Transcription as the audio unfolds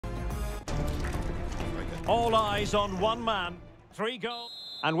All eyes on one man. 3 goals.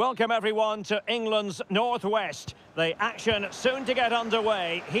 And welcome everyone to England's Northwest. The action soon to get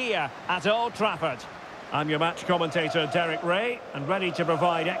underway here at Old Trafford. I'm your match commentator Derek Ray, and ready to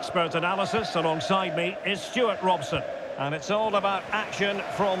provide expert analysis alongside me is Stuart Robson. And it's all about action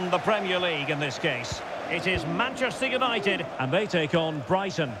from the Premier League in this case. It is Manchester United and they take on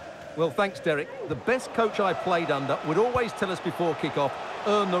Brighton. Well, thanks, Derek. The best coach I played under would always tell us before kick-off,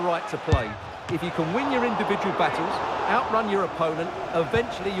 earn the right to play. If you can win your individual battles, outrun your opponent,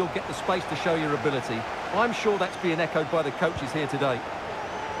 eventually you'll get the space to show your ability. I'm sure that's being echoed by the coaches here today.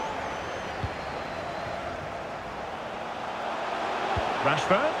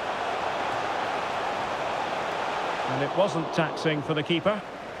 Rashford. And it wasn't taxing for the keeper.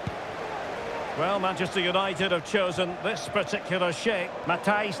 Well, Manchester United have chosen this particular shape.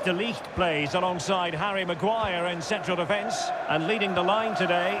 Matthijs de Ligt plays alongside Harry Maguire in central defence. And leading the line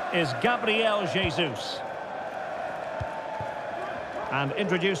today is Gabriel Jesus. And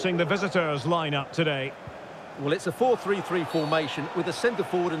introducing the visitors' lineup today. Well, it's a 4-3-3 formation with a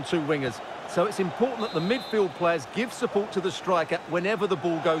centre-forward and 2 wingers. So it's important that the midfield players give support to the striker whenever the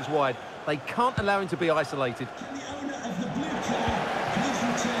ball goes wide. They can't allow him to be isolated. Can the owner of the blue card please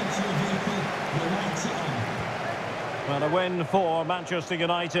return to your vehicle? Well, a win for Manchester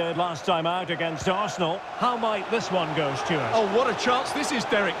United last time out against Arsenal. How might this one go, Stuart? Oh, what a chance this is,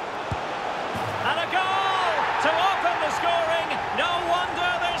 Derek. And a goal to open the scoring. No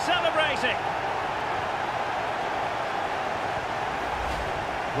wonder they're celebrating.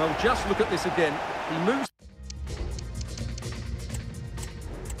 Well, just look at this again. He moves.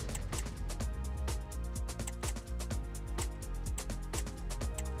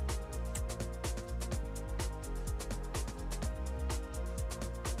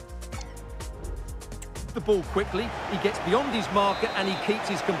 The ball quickly, he gets beyond his marker and he keeps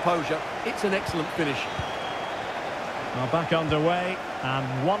his composure. It's an excellent finish. Well, back underway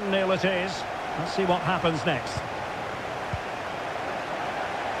and 1-0 it is. Let's see what happens next.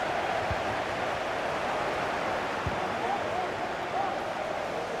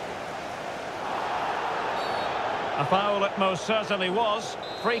 A foul it most certainly was.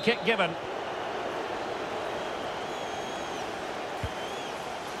 Free kick given.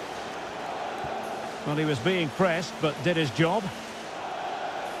 Well, he was being pressed, but did his job.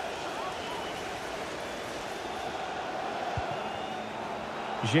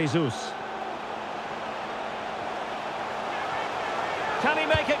 Jesus. Can he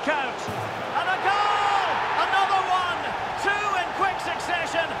make it count? And a goal! Another one! 2 in quick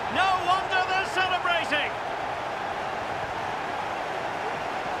succession. No wonder they're celebrating.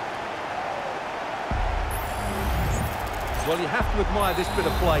 Well, you have to admire this bit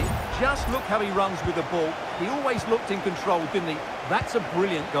of play. Just look how he runs with the ball. He always looked in control, didn't he? That's a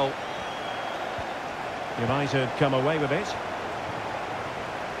brilliant goal. United come away with it.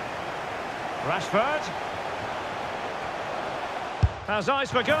 Rashford. Has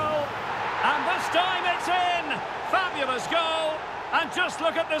eyes for goal. And this time it's in. Fabulous goal. And just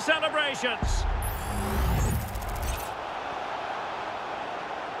look at the celebrations.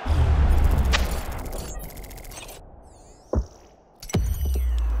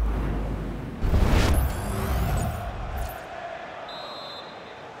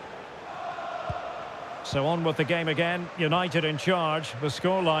 So on with the game again. United in charge. The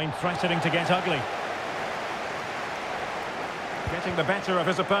scoreline threatening to get ugly. Getting the better of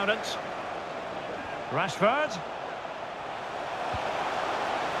his opponent. Rashford.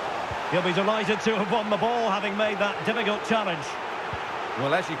 He'll be delighted to have won the ball, having made that difficult challenge.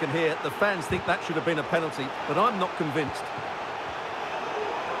 Well, as you can hear, the fans think that should have been a penalty, but I'm not convinced.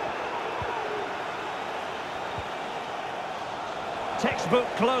 Textbook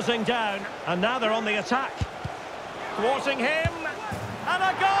closing down, and now they're on the attack. Thwarting him, and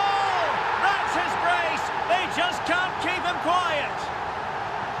a goal! That's his brace! They just can't keep him quiet.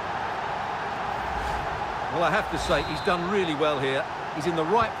 Well, I have to say, he's done really well here. He's in the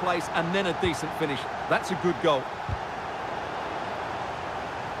right place and then a decent finish. That's a good goal.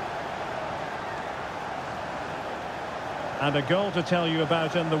 And a goal to tell you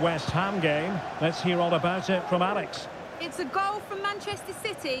about in the West Ham game. Let's hear all about it from Alex. It's a goal from Manchester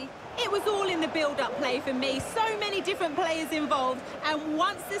City. It was all in the build-up play for me. So many different players involved. And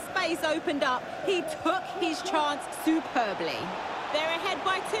once the space opened up, he took his chance superbly. They're ahead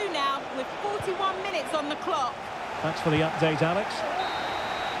by 2 now, with 41 minutes on the clock. Thanks for the update, Alex.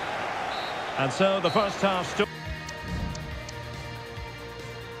 And so the first half stood.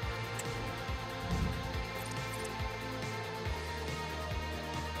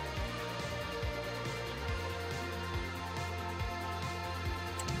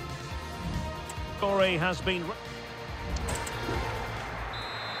 Story has been...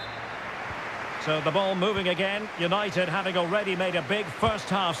 So the ball moving again. United having already made a big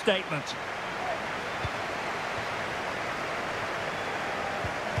first-half statement.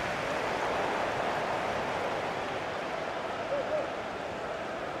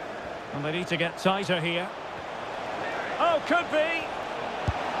 And they need to get tighter here. Oh, could be!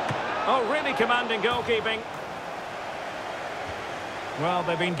 Oh, really commanding goalkeeping. Well,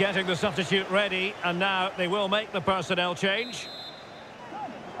 they've been getting the substitute ready, and now they will make the personnel change.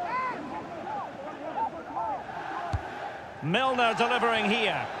 Milner delivering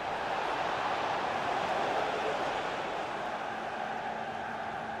here.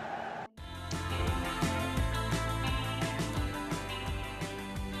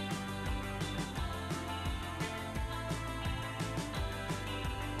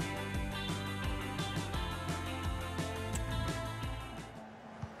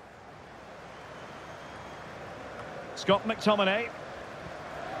 Scott McTominay.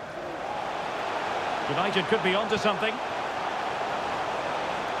 United could be onto something.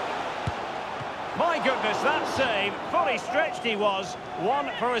 My goodness, that save. Fully stretched he was. One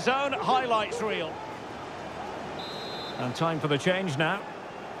for his own highlights reel. And time for the change now.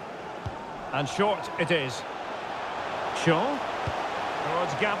 And short it is. Shaw.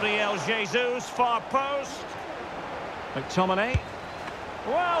 Towards Gabriel Jesus, far post. McTominay.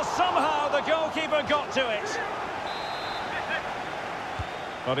 Well, somehow the goalkeeper got to it.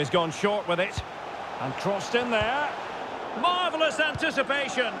 But he's gone short with it. And crossed in there. Marvellous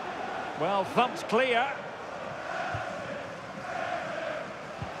anticipation. Well, thumped clear.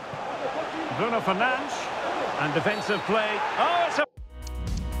 Bruno Fernandes. And defensive play. Oh, it's a...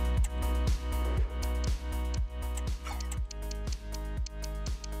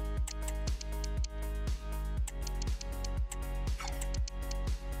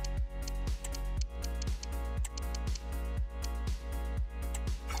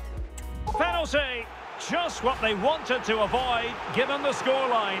 penalty. Just what they wanted to avoid, given the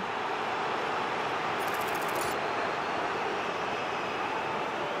scoreline.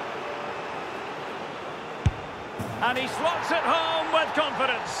 And he slots it home with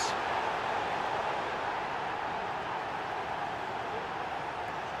confidence.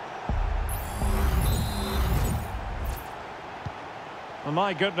 Oh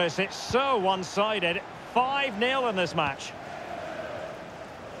my goodness, it's so one-sided. 5-0 in this match.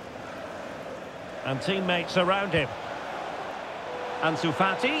 And teammates around him. Ansu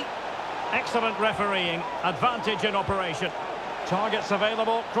Fati. Excellent refereeing. Advantage in operation. Targets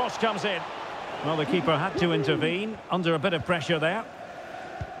available. Cross comes in. Well, the keeper had to intervene. Under a bit of pressure there.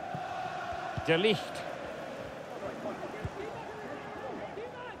 De Ligt.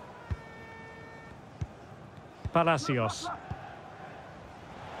 Palacios.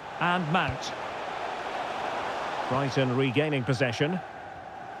 And Mount. Brighton regaining possession.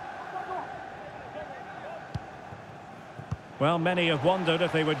 Well, many have wondered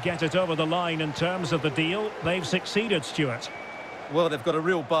if they would get it over the line in terms of the deal. They've succeeded, Stuart. Well, they've got a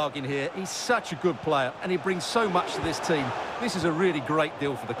real bargain here. He's such a good player, and he brings so much to this team. This is a really great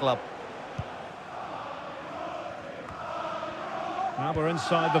deal for the club. Now we're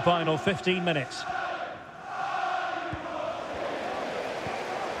inside the final 15 minutes.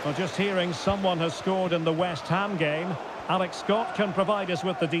 Well, just hearing someone has scored in the West Ham game. Alex Scott can provide us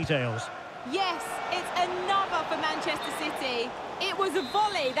with the details. Yes, it's another for Manchester City. It was a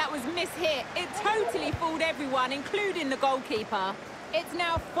volley that was mishit. It totally fooled everyone, including the goalkeeper. It's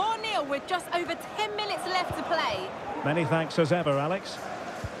now 4-0 with just over 10 minutes left to play. Many thanks as ever, Alex.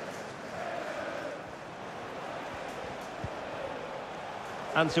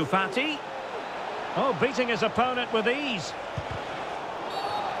 Ansu Fati. Oh, beating his opponent with ease.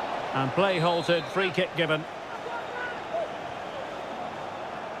 And play halted, free kick given.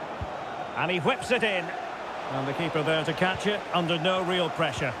 And he whips it in. And the keeper there to catch it under no real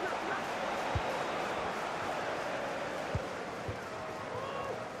pressure.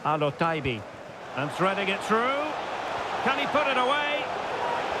 Alo Taibi. And threading it through. Can he put it away?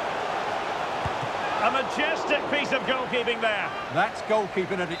 A majestic piece of goalkeeping there. That's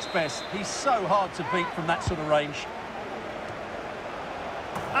goalkeeping at its best. He's so hard to beat from that sort of range.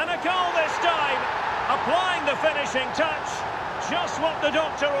 And a goal this time. Applying the finishing touch. Just what the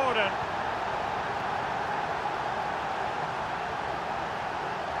doctor ordered.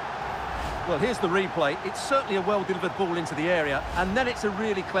 Well, here's the replay. It's certainly a well-delivered ball into the area, and then it's a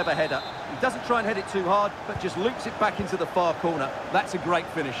really clever header. He doesn't try and head it too hard, but just loops it back into the far corner. That's a great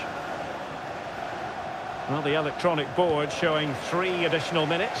finish. Well, the electronic board showing 3 additional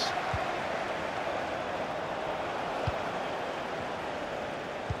minutes.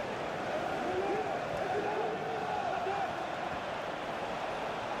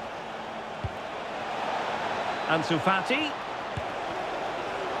 Ansu Fati.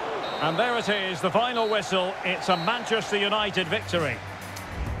 And there it is, the final whistle. It's a Manchester United victory.